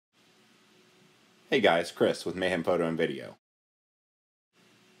Hey guys, Chris with Mayhem Photo and Video.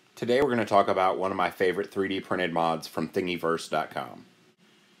 Today we're going to talk about one of my favorite 3D printed mods from Thingiverse.com.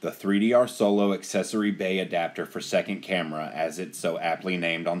 The 3DR Solo Accessory Bay Adapter for second camera, as it's so aptly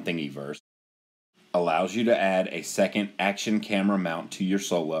named on Thingiverse, allows you to add a second action camera mount to your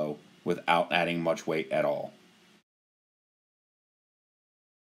Solo without adding much weight at all.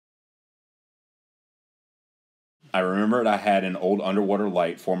 I remembered I had an old underwater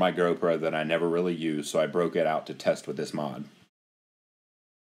light for my GoPro that I never really used, so I broke it out to test with this mod.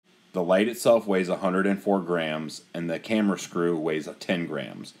 The light itself weighs 104 grams, and the camera screw weighs 10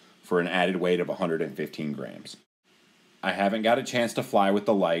 grams, for an added weight of 115 grams. I haven't got a chance to fly with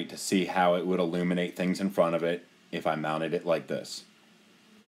the light to see how it would illuminate things in front of it if I mounted it like this.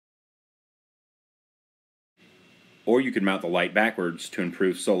 Or you could mount the light backwards to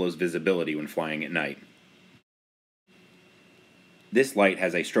improve Solo's visibility when flying at night. This light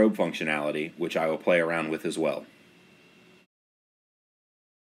has a strobe functionality, which I will play around with as well.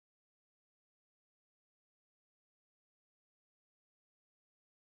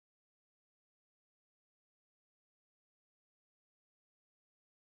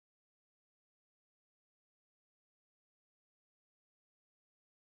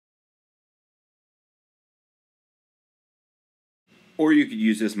 Or you could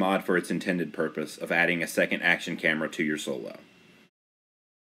use this mod for its intended purpose of adding a second action camera to your Solo.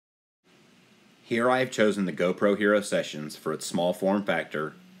 Here I have chosen the GoPro Hero Sessions for its small form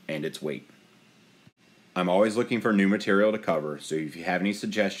factor and its weight. I'm always looking for new material to cover, so if you have any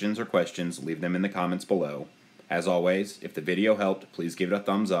suggestions or questions, leave them in the comments below. As always, if the video helped, please give it a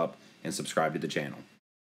thumbs up and subscribe to the channel.